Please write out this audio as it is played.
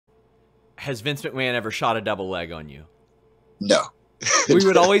has Vince McMahon ever shot a double leg on you? No. We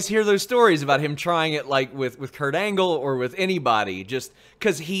would always hear those stories about him trying it, like with Kurt Angle or with anybody, just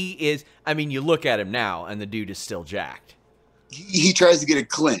because he is. I mean, you look at him now, and the dude is still jacked. He tries to get a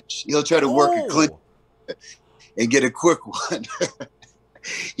clinch. He'll try to work a clinch and get a quick one.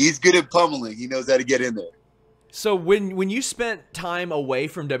 He's good at pummeling. He knows how to get in there. So when you spent time away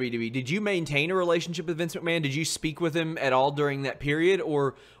from WWE, did you maintain a relationship with Vince McMahon? Did you speak with him at all during that period,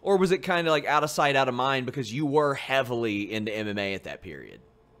 or was it kind of like out of sight, out of mind because you were heavily into MMA at that period?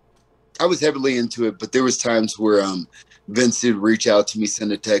 I was heavily into it, but there was times where Vince would reach out to me,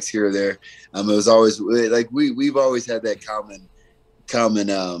 send a text here or there. It was always like we've always had that common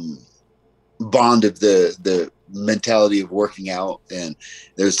bond of the mentality of working out. And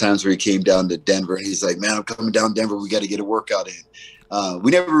there's times where he came down to Denver and he's like, man, I'm coming down to Denver. We got to get a workout in.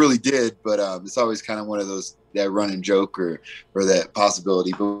 We never really did, but it's always kind of one of those, that running joke or that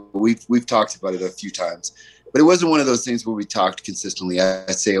possibility. But we've talked about it a few times, but it wasn't one of those things where we talked consistently.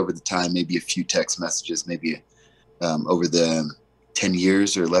 I'd say over the time, maybe a few text messages, maybe over the 10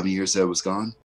 years or 11 years that I was gone.